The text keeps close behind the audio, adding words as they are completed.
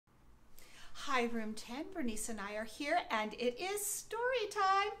Hi, room 10. Bernice and I are here, and it is story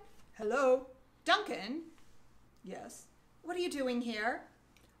time. Hello. Duncan? Yes. What are you doing here?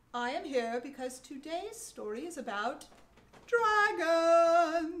 I am here because today's story is about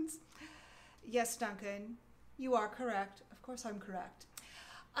dragons. Yes, Duncan, you are correct. Of course I'm correct.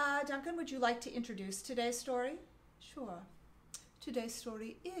 Duncan, would you like to introduce today's story? Sure. Today's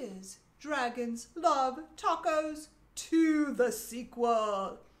story is Dragons Love Tacos to the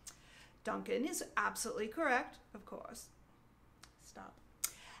sequel. Duncan is absolutely correct, of course. Stop.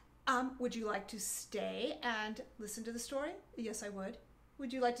 Would you like to stay and listen to the story? Yes, I would.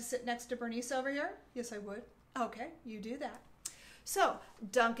 Would you like to sit next to Bernice over here? Yes, I would. Okay, you do that. So,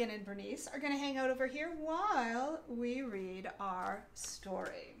 Duncan and Bernice are going to hang out over here while we read our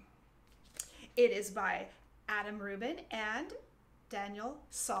story. It is by Adam Rubin and Daniel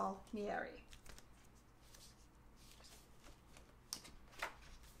Salnieri.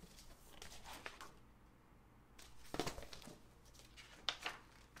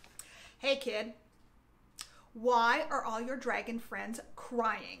 Hey kid, why are all your dragon friends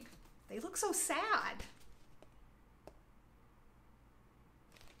crying? They look so sad.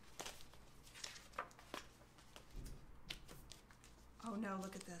 Oh no,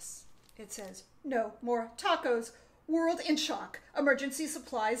 look at this. It says, no more tacos. World in shock. Emergency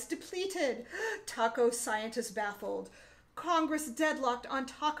supplies depleted. Taco scientists baffled. Congress deadlocked on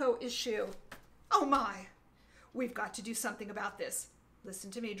taco issue. Oh my. We've got to do something about this.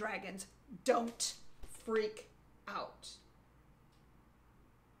 Listen to me, dragons. Don't freak out.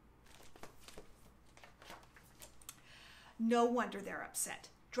 No wonder they're upset.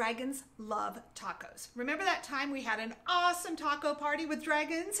 Dragons love tacos. Remember that time we had an awesome taco party with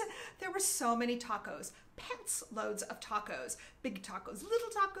dragons? There were so many tacos. Pence loads of tacos. Big tacos, little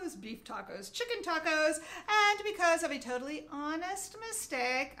tacos, beef tacos, chicken tacos, and because of a totally honest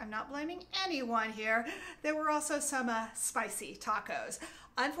mistake, I'm not blaming anyone here, there were also some spicy tacos.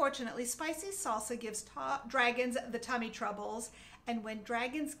 Unfortunately, spicy salsa gives dragons the tummy troubles, and when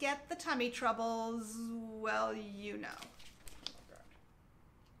dragons get the tummy troubles, well, you know.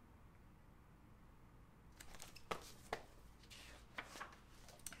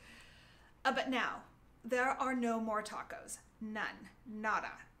 But now, there are no more tacos. None.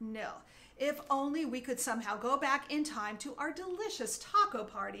 Nada. Nil. If only we could somehow go back in time to our delicious taco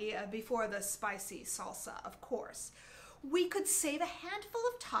party before the spicy salsa, of course. We could save a handful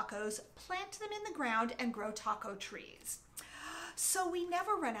of tacos, plant them in the ground, and grow taco trees. So we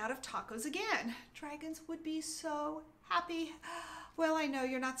never run out of tacos again. Dragons would be so happy. Well, I know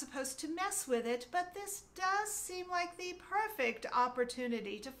you're not supposed to mess with it, but this does seem like the perfect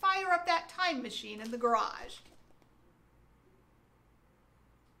opportunity to fire up that time machine in the garage.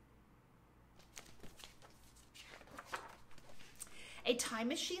 A time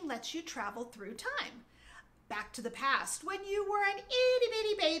machine lets you travel through time. Back to the past when you were an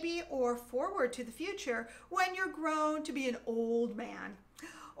itty-bitty baby, or forward to the future when you're grown to be an old man.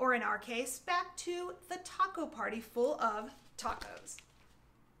 Or in our case, back to the taco party full of tacos.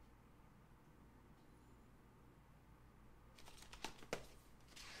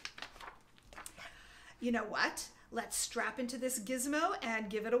 You know what? Let's strap into this gizmo and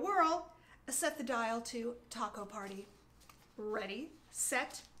give it a whirl. Set the dial to taco party. Ready,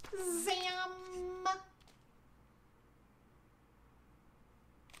 set, zam!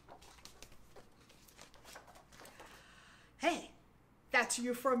 Hey, that's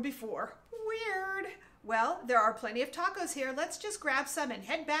you from before. Weird. Well, there are plenty of tacos here. Let's just grab some and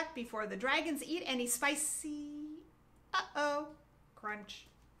head back before the dragons eat any spicy. Uh-oh. Crunch,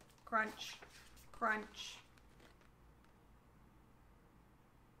 crunch, crunch.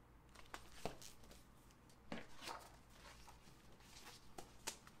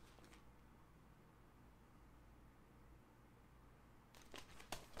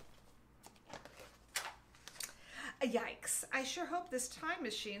 Yikes. I sure hope this time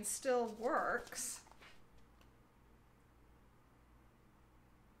machine still works.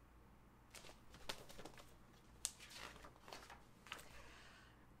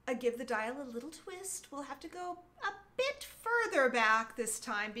 Give the dial a little twist. We'll have to go a bit further back this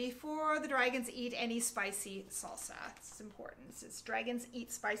time before the dragons eat any spicy salsa. It's important. It's dragons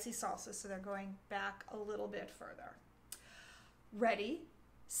eat spicy salsa, so they're going back a little bit further. Ready,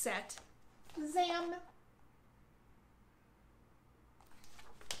 set, zam.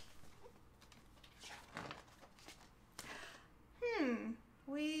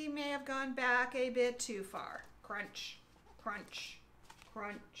 We may have gone back a bit too far. Crunch, crunch,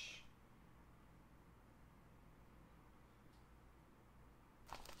 crunch.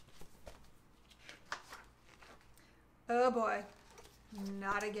 Oh boy,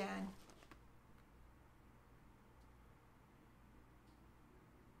 not again.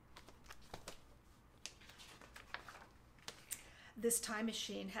 This time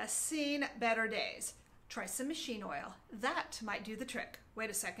machine has seen better days. Try some machine oil. That might do the trick. Wait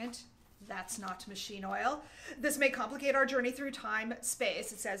a second. That's not machine oil. This may complicate our journey through time,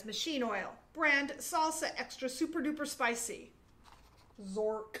 space. It says machine oil. Brand salsa extra super duper spicy.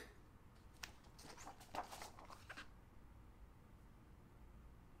 Zork.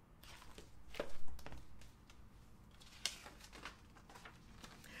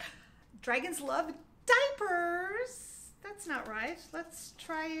 Dragons love diapers. That's not right. Let's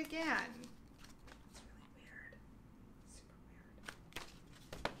try again. It's really weird. Super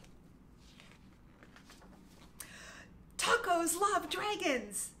weird. Tacos love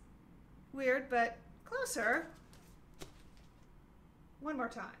dragons. Weird, but closer. One more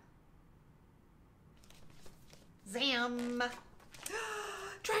time. Zam.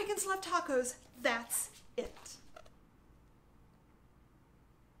 Dragons love tacos. That's it.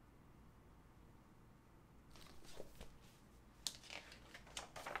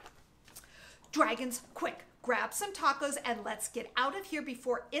 Dragons, quick, grab some tacos and let's get out of here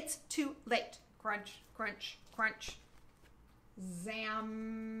before it's too late. Crunch, crunch, crunch.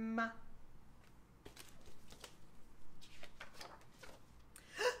 Zam.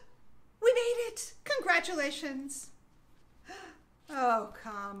 We made it! Congratulations. Oh,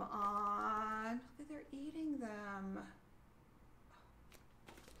 come on. They're eating them.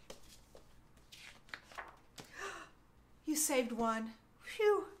 You saved one.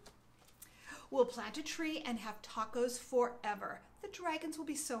 Phew. We'll plant a tree and have tacos forever. The dragons will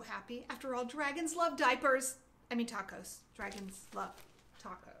be so happy. After all, dragons love diapers. I mean tacos. Dragons love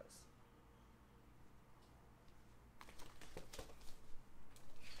tacos.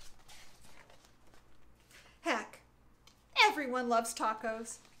 Heck, everyone loves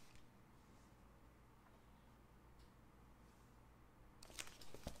tacos.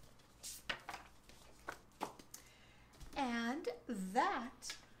 And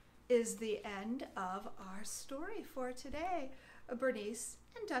that is the end of our story for today. Bernice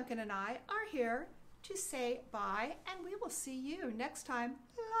and Duncan and I are here to say bye, and we will see you next time.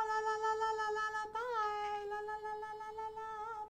 La, la.